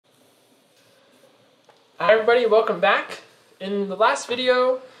Hi everybody, welcome back. In the last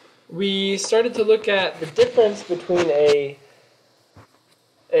video, we started to look at the difference between a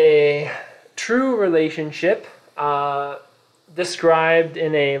true relationship described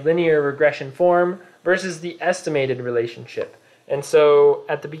in a linear regression form versus the estimated relationship. And so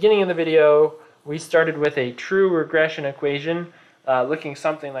at the beginning of the video, we started with a true regression equation looking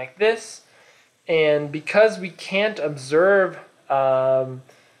something like this. And because we can't observe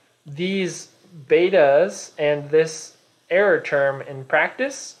these betas and this error term in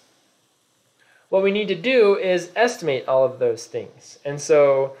practice, what we need to do is estimate all of those things. And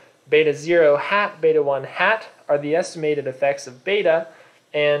so beta 0 hat, beta 1 hat are the estimated effects of beta,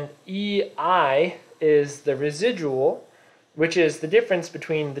 and EI is the residual, which is the difference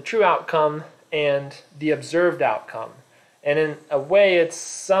between the true outcome and the observed outcome. And in a way, it's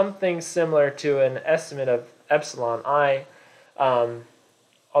something similar to an estimate of epsilon I, although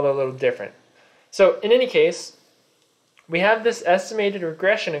a little different. So in any case, we have this estimated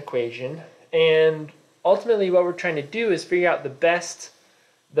regression equation, and ultimately what we're trying to do is figure out the best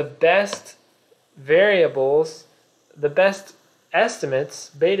variables, the best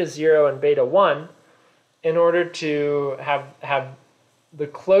estimates, beta 0 and beta 1, in order to have the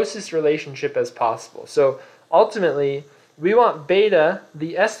closest relationship as possible. So ultimately, we want beta,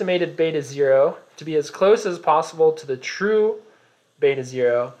 the estimated beta 0, to be as close as possible to the true beta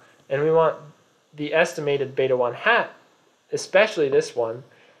 0, and we want the estimated beta 1 hat, especially this one,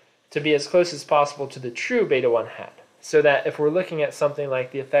 to be as close as possible to the true beta 1 hat. So that if we're looking at something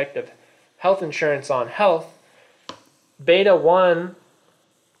like the effect of health insurance on health, beta 1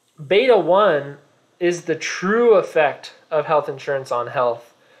 is the true effect of health insurance on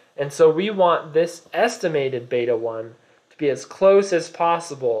health. And so we want this estimated beta 1 to be as close as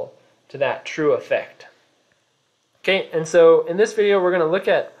possible to that true effect. Okay, and so in this video we're going to look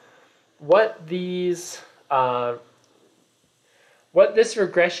at what this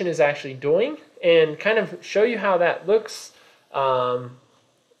regression is actually doing and kind of show you how that looks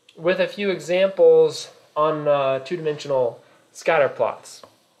with a few examples on two-dimensional scatter plots.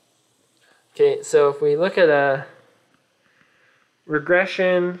 Okay, so if we look at a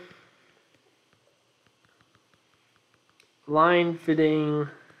regression line fitting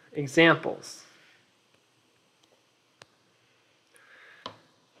examples.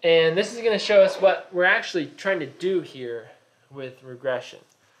 And this is going to show us what we're actually trying to do here with regression.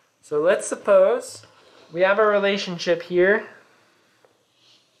 So let's suppose we have a relationship here,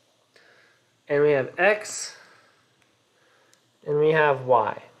 and we have x, and we have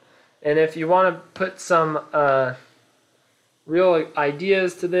y. And if you want to put some real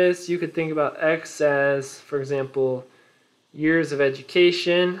ideas to this, you could think about x as, for example, years of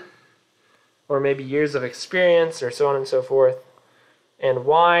education, or maybe years of experience, or so on and so forth. And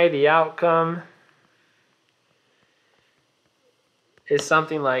y, the outcome, is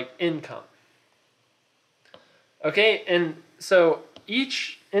something like income. Okay, and so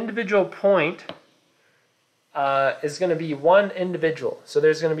each individual point is going to be one individual. So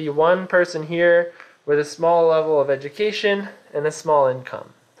there's going to be one person here with a small level of education and a small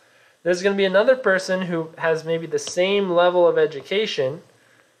income. There's going to be another person who has maybe the same level of education,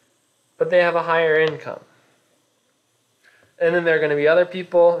 but they have a higher income. And then there are going to be other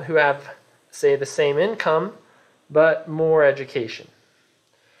people who have, say, the same income, but more education.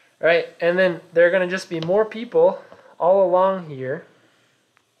 Right? And then there are going to just be more people all along here.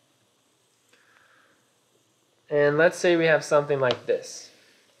 And let's say we have something like this.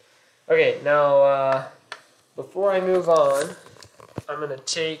 Okay, now before I move on, I'm going to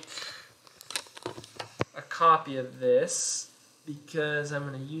take a copy of this because I'm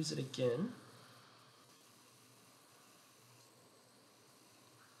going to use it again.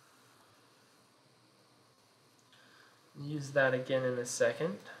 Use that again in a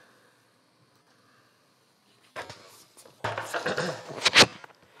second.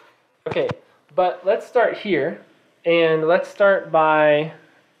 Okay, but let's start here, and let's start by,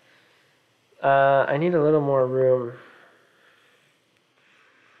 I need a little more room.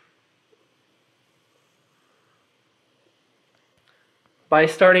 By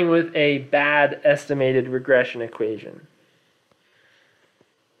starting with a bad estimated regression equation.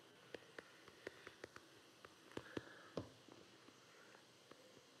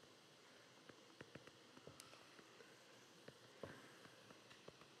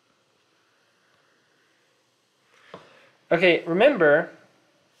 Okay, remember,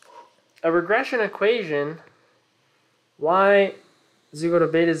 a regression equation, y is equal to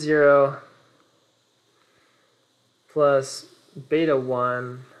beta 0 plus beta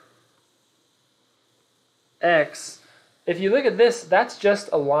 1 x. If you look at this, that's just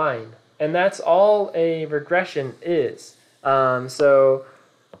a line. And that's all a regression is. So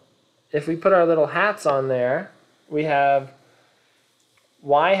if we put our little hats on there, we have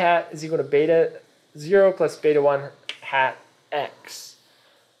y hat is equal to beta 0 plus beta 1 hat x.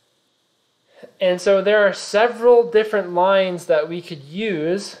 And so there are several different lines that we could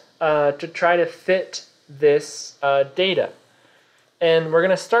use to try to fit this data. And we're going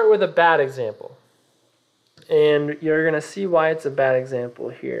to start with a bad example. And you're going to see why it's a bad example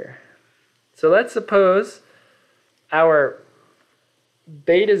here. So let's suppose our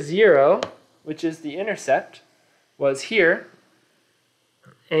beta 0, which is the intercept, was here.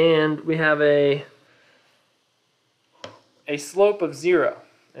 And we have a slope of 0.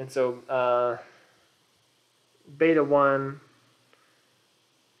 And so beta 1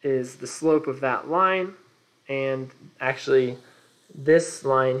 is the slope of that line. And actually, this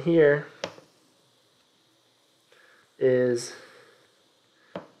line here is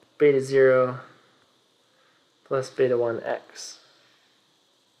beta 0 plus beta 1x.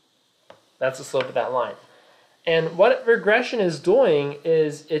 That's the slope of that line. And what regression is doing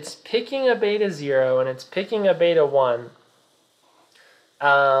is it's picking a beta 0 and it's picking a beta 1.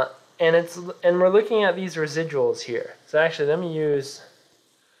 And we're looking at these residuals here. So actually, let me use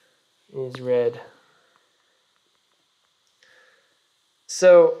red.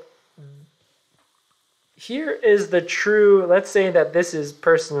 So here is the true, let's say that this is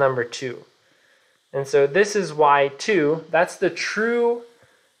person number 2. And so this is y2. That's the true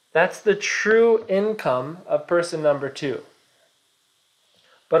income of person number 2.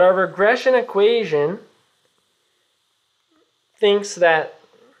 But our regression equation is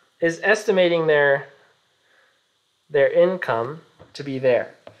estimating their income to be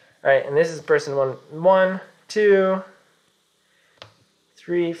there. All right, and this is person 1, 2,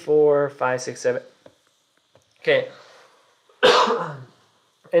 3, 4, 5, 6, 7. Okay.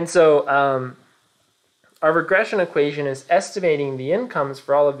 And so our regression equation is estimating the incomes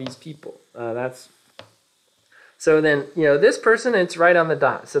for all of these people. So then, this person, it's right on the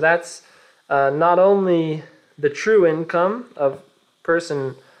dot. So that's not only the true income of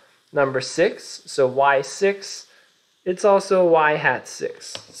person number 6, so y6, it's also y hat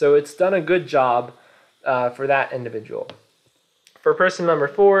 6. So it's done a good job for that individual. For person number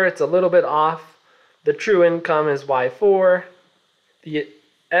 4, it's a little bit off. The true income is y4. The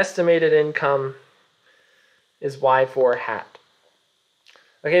estimated income is y4 hat.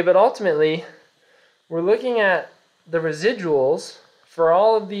 Okay, but ultimately, we're looking at the residuals for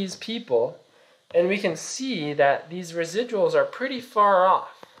all of these people, and we can see that these residuals are pretty far off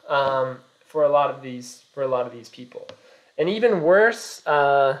for a lot of these people. An even worse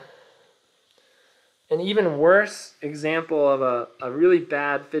example of a really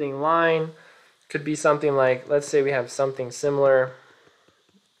bad fitting line could be something like, let's say we have something similar.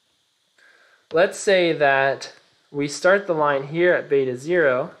 Let's say that we start the line here at beta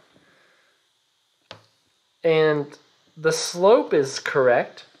 0, and the slope is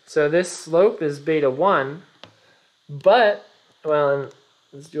correct. So this slope is beta 1, but, well,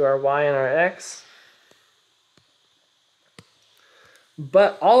 let's do our y and our x.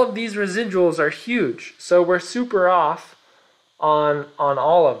 But all of these residuals are huge, so we're super off on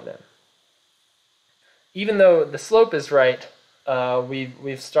all of them. Even though the slope is right,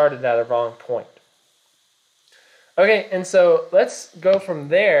 we've started at a wrong point. Okay, and so let's go from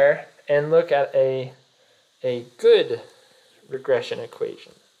there and look at a good regression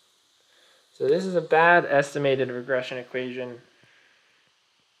equation. So this is a bad estimated regression equation.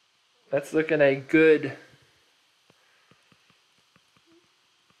 Let's look at a good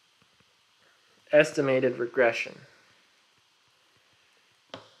estimated regression.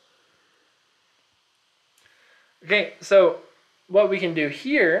 Okay, so what we can do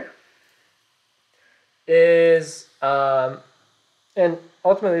here is, and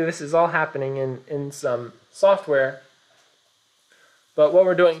ultimately this is all happening in some software, but what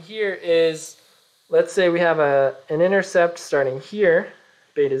we're doing here is, let's say we have an intercept starting here,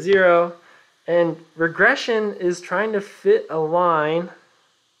 beta 0, and regression is trying to fit a line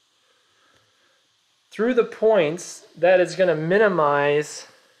through the points that is going to minimize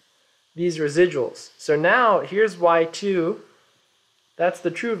these residuals. So now here's y2, that's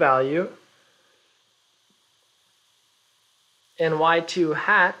the true value, and y2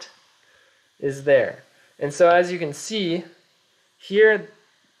 hat is there. And so as you can see, here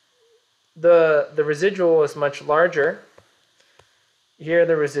the residual is much larger, here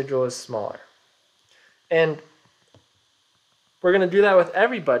the residual is smaller. And we're going to do that with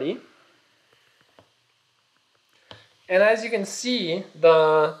everybody. And as you can see,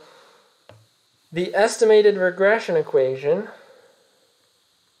 the estimated regression equation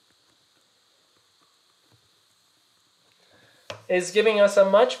is giving us a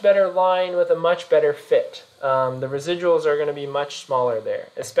much better line with a much better fit. The residuals are going to be much smaller there,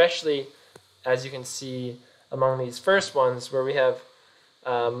 especially as you can see among these first ones where we have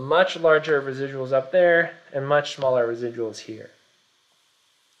much larger residuals up there and much smaller residuals here.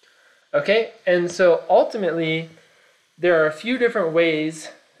 Okay, and so ultimately there are a few different ways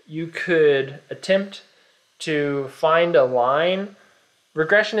you could attempt to find a line.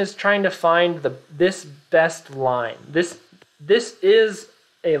 Regression is trying to find this best line. This is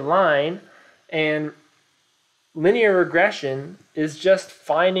a line, and linear regression is just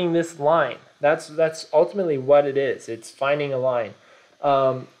finding this line. That's ultimately what it is. It's finding a line.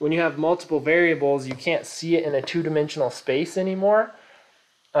 When you have multiple variables, you can't see it in a two-dimensional space anymore,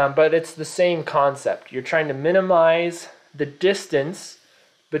 but it's the same concept. You're trying to minimize the distance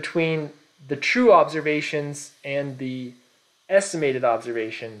between the true observations and the estimated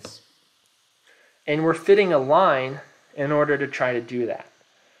observations, and we're fitting a line in order to try to do that.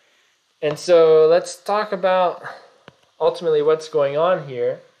 And so let's talk about ultimately what's going on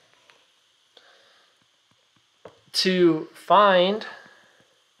here. To find,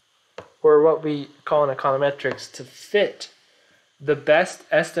 or what we call in econometrics, to fit the best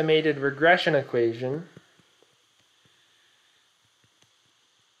estimated regression equation,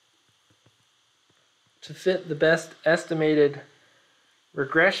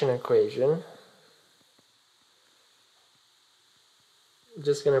 I'm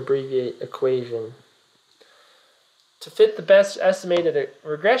just going to abbreviate equation. To fit the best estimated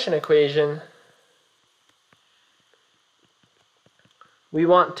regression equation, we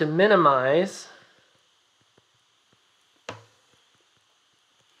want to minimize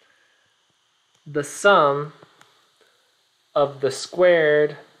the sum of the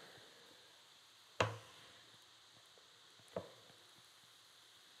squared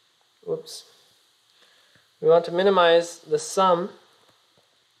we want to minimize the sum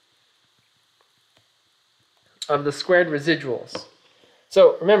of the squared residuals.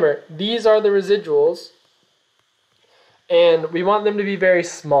 So remember, these are the residuals, and we want them to be very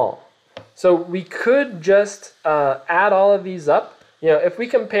small. So we could just add all of these up. If we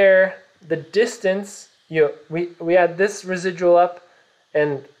compare the distance, we add this residual up,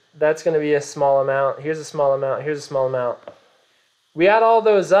 and that's going to be a small amount. Here's a small amount. Here's a small amount. We add all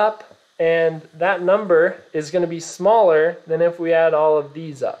those up, and that number is going to be smaller than if we add all of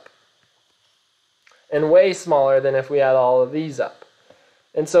these up, and way smaller than if we add all of these up.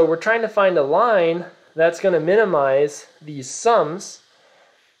 And so we're trying to find a line that's going to minimize these sums,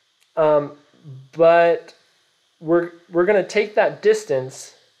 but we're going to take that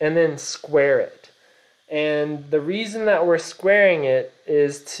distance and then square it. And the reason that we're squaring it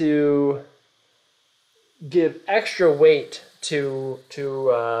is to give extra weight to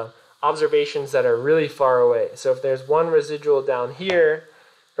observations that are really far away. So if there's one residual down here,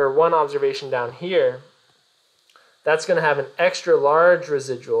 or one observation down here, that's going to have an extra large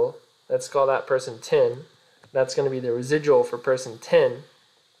residual. Let's call that person 10. That's going to be the residual for person 10.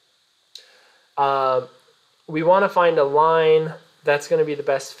 We want to find a line that's going to be the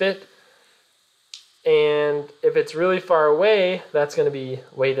best fit. And if it's really far away, that's going to be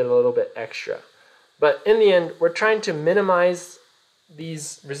weighted a little bit extra. But in the end, we're trying to minimize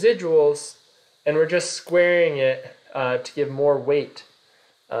these residuals, and we're just squaring it to give more weight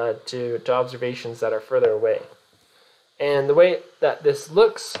to observations that are further away. And the way that this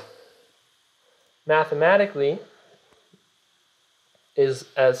looks mathematically is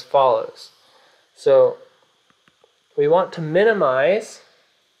as follows. So we want to minimize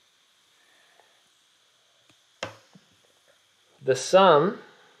the sum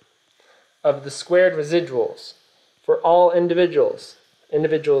of the squared residuals for all individuals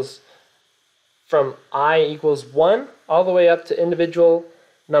from I equals 1 all the way up to individual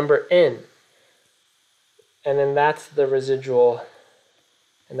number n. And then that's the residual,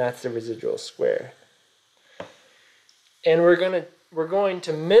 and that's the residual square. And we're going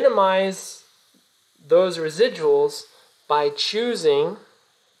to minimize those residuals by choosing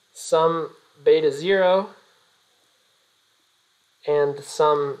some beta 0 and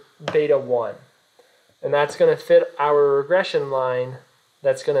some beta 1. And that's going to fit our regression line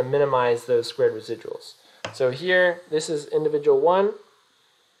that's going to minimize those squared residuals. So here, this is individual 1.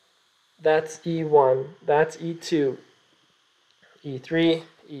 That's E1. That's E2. E3,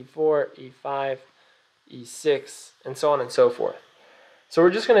 E4, E5, E6, and so on and so forth. So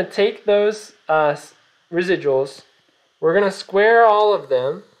we're just going to take those residuals. We're going to square all of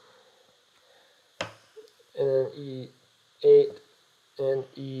them. And then E8 and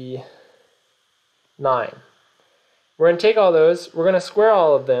E9. We're going to take all those, we're going to square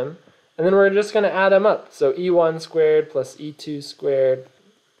all of them, And then we're just going to add them up. So E1 squared plus E2 squared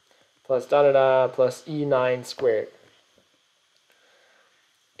plus da da da plus E9 squared.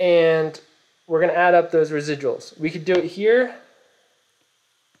 And we're going to add up those residuals. We could do it here.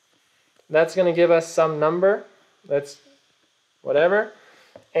 That's going to give us some number. That's whatever.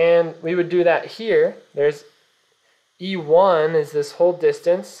 And we would do that here. There's E1 is this whole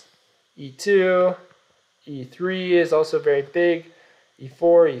distance. E2, E3 is also very big.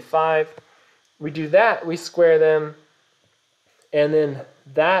 E4, E5. We do that, we square them, and then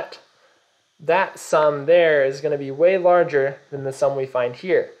that sum there is going to be way larger than the sum we find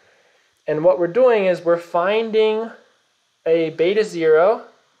here. And what we're doing is we're finding a beta 0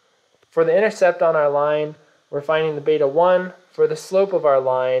 for the intercept on our line. We're finding the beta 1 for the slope of our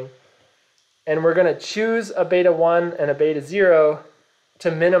line. And we're going to choose a beta 1 and a beta 0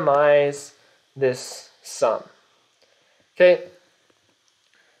 to minimize this sum. Okay,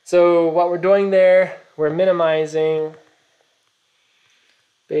 so what we're doing there, we're minimizing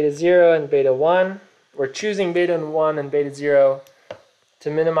beta 0 and beta 1. We're choosing beta 1 and beta 0 to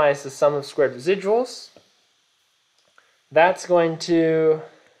minimize the sum of squared residuals. That's going to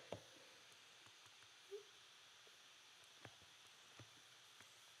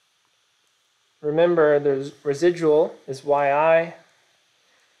remember the residual is yi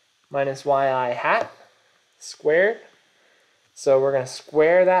minus yi hat squared. So we're going to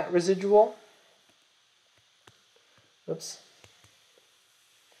square that residual. Oops.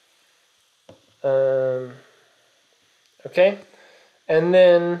 Okay. And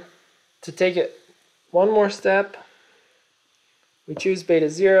then to take it one more step, we choose beta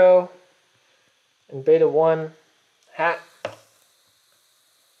 0 and beta 1 hat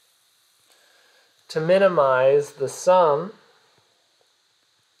to minimize the sum.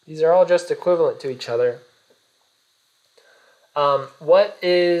 These are all just equivalent to each other. What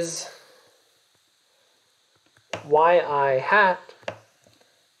is yi hat?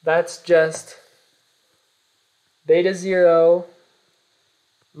 That's just beta 0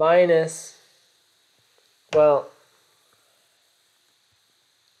 minus, well,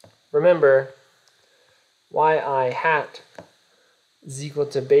 remember, yi hat is equal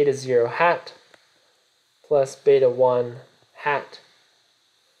to beta 0 hat plus beta 1 hat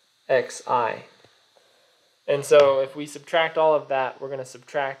xi. And so if we subtract all of that, we're going to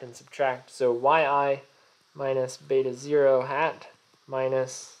subtract and subtract. So yi minus beta 0 hat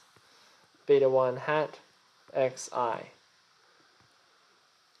minus beta 1 hat xi.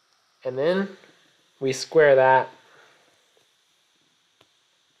 And then we square that.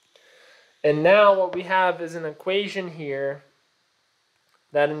 And now what we have is an equation here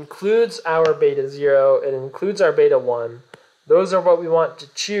that includes our beta 0, it includes our beta 1. Those are what we want to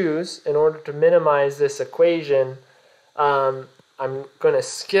choose in order to minimize this equation. I'm going to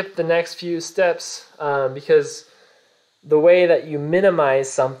skip the next few steps because the way that you minimize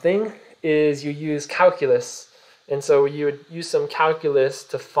something is you use calculus. And so you would use some calculus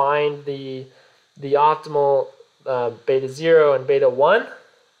to find the optimal beta 0 and beta 1.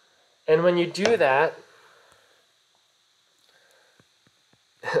 And when you do that,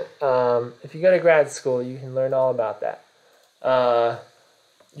 if you go to grad school, you can learn all about that.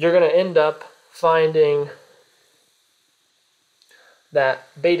 You're going to end up finding that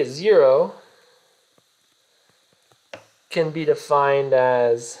beta 0 can be defined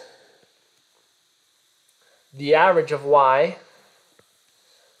as the average of y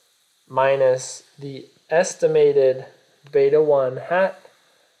minus the estimated beta 1 hat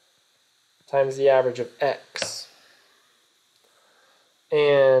times the average of x.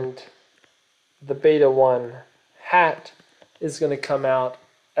 And the beta 1 hat is going to come out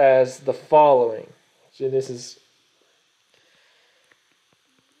as the following. So this is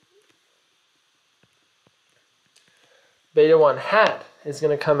beta 1 hat is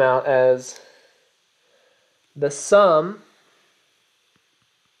going to come out as the sum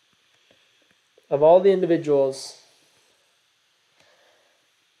of all the individuals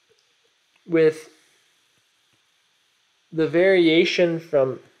with the variation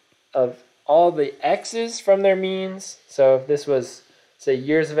of all the x's from their means. So if this was, say,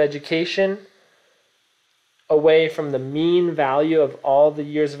 years of education, away from the mean value of all the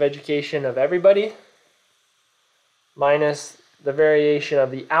years of education of everybody, minus the variation of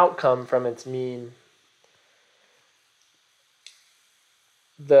the outcome from its mean.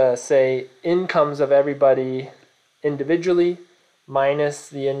 The, say, incomes of everybody individually, minus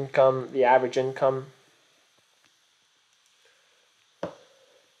the income, the average income.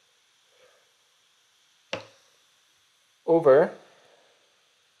 Over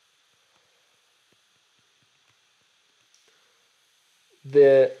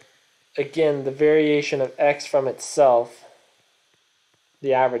the again, the variation of x from itself,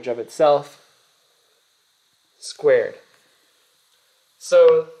 the average of itself, squared.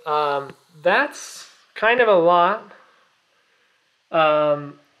 So that's kind of a lot.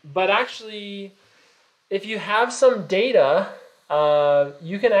 But actually, if you have some data,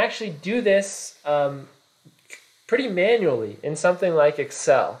 you can actually do this pretty manually in something like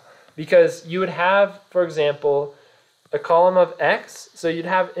Excel. Because you would have, for example, a column of x. So you'd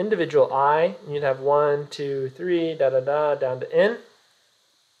have individual I, and you'd have 1, 2, 3, down to n.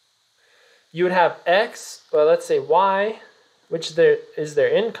 You would have x, well, let's say y, which is their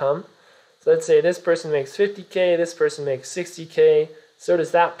income. So let's say this person makes 50K, this person makes 60K, so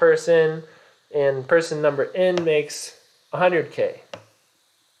does that person, and person number n makes 100K.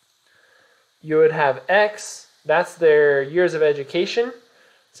 You would have x, that's their years of education.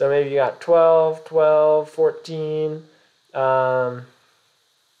 So maybe you got 12, 12, 14, 13,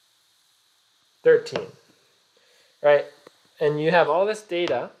 right? And you have all this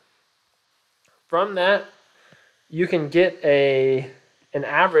data. From that, you can get an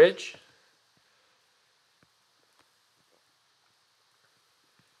average.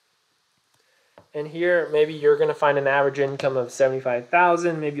 And here, maybe you're going to find an average income of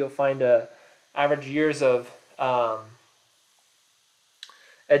 75,000. Maybe you'll find average years of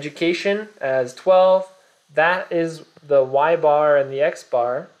education as 12. That is the y bar and the x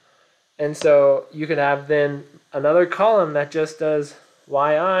bar. And so you could have then another column that just does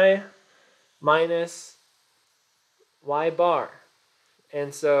yi minus y bar.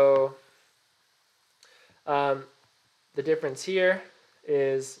 And so the difference here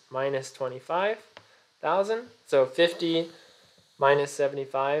is minus 25,000. So 50 minus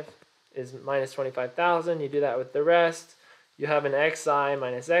 75 is minus 25,000. You do that with the rest. You have an xi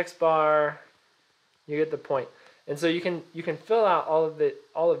minus x bar. You get the point. And so you can fill out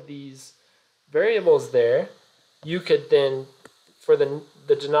all of these variables there. You could then, for the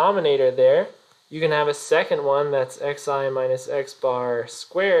denominator there, you can have a second one that's xi minus x bar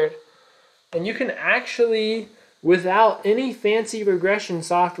squared. And you can actually, without any fancy regression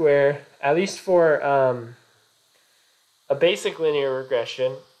software, at least for a basic linear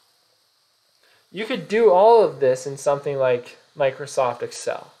regression, you could do all of this in something like Microsoft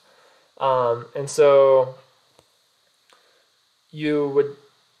Excel. And so you would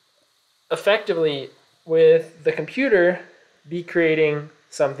effectively, with the computer, be creating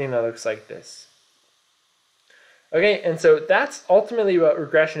something that looks like this. Okay, and so that's ultimately what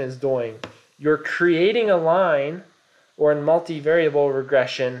regression is doing. You're creating a line, or in multivariable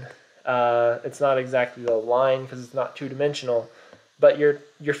regression, it's not exactly the line because it's not two-dimensional, but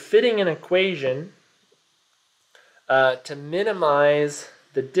you're fitting an equation to minimize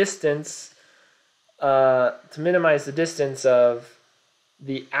the distance of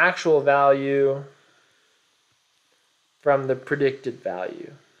the actual value from the predicted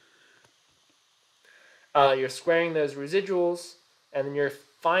value. You're squaring those residuals, and then you're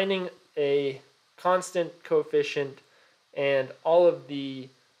finding a constant coefficient and all of the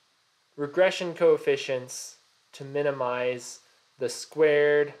regression coefficients to minimize the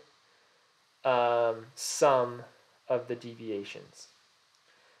squared sum of the deviations.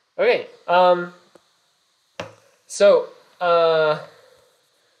 Okay, so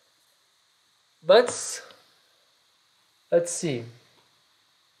let's see.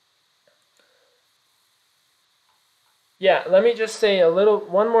 Yeah, let me just say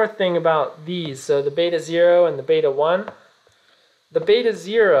one more thing about these. So the beta 0 and the beta 1. The beta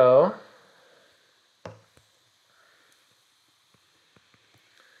 0,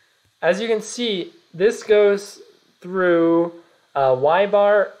 as you can see, this goes through y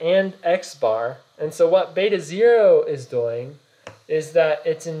bar and x bar. And so what beta 0 is doing is that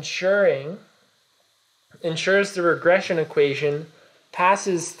it's ensures the regression equation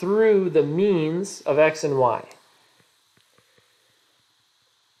passes through the means of x and y.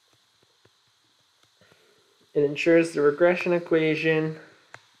 It ensures the regression equation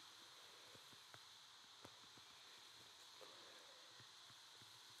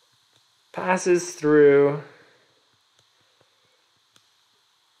passes through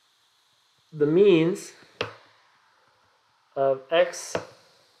the means of x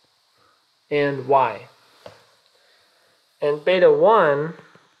and y. And beta 1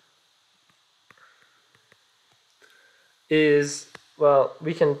 is, well,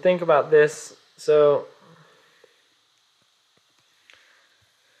 we can think about this. So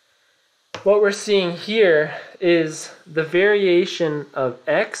what we're seeing here is the variation of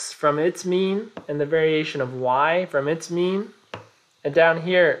x from its mean and the variation of y from its mean. And down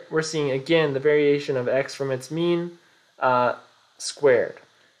here, we're seeing, again, the variation of x from its mean squared.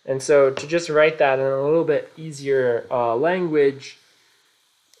 And so to just write that in a little bit easier language,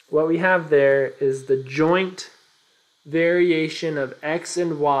 what we have there is the joint variation of x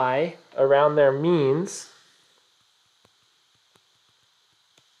and y around their means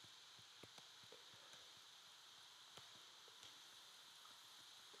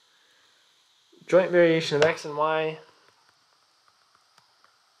joint variation of x and y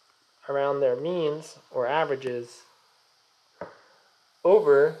around their means or averages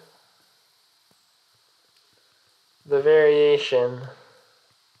over the variation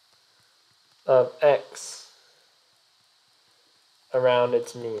of x around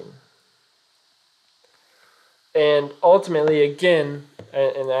its mean. And ultimately, again,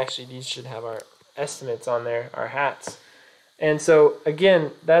 and actually these should have our estimates on there, our hats. And so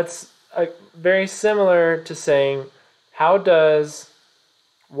again, that's very similar to saying, how does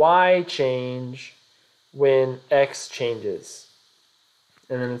y change when x changes?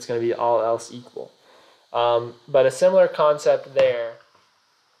 And then it's going to be all else equal. But a similar concept there.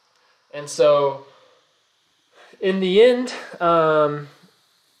 And so in the end,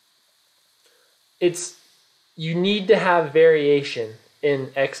 you need to have variation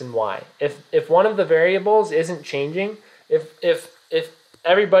in x and y. If one of the variables isn't changing, if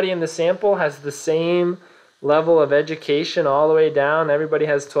everybody in the sample has the same level of education all the way down, everybody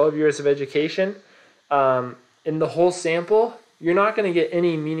has 12 years of education, in the whole sample, you're not going to get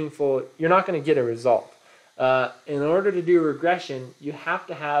any meaningful, you're not going to get a result. In order to do regression, you have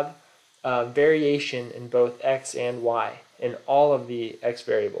to have variation in both x and y, in all of the x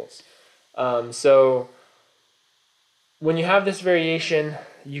variables. So when you have this variation,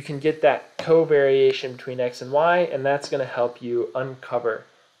 you can get that covariation between x and y, and that's going to help you uncover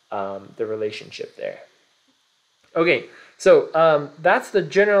the relationship there. Okay, so that's the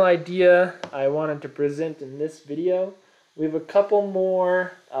general idea I wanted to present in this video. We have a couple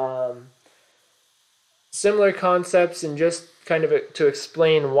more similar concepts, and just kind of to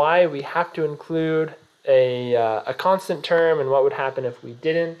explain why we have to include a constant term and what would happen if we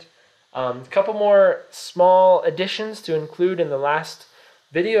didn't. A couple more small additions to include in the last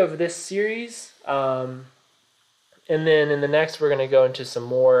video of this series. And then in the next, we're going to go into some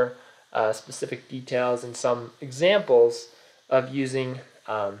more specific details and some examples of using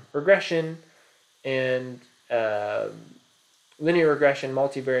regression and linear regression,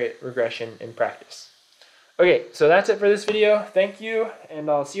 multivariate regression in practice. Okay, so that's it for this video. Thank you, and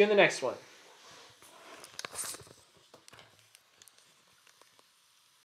I'll see you in the next one.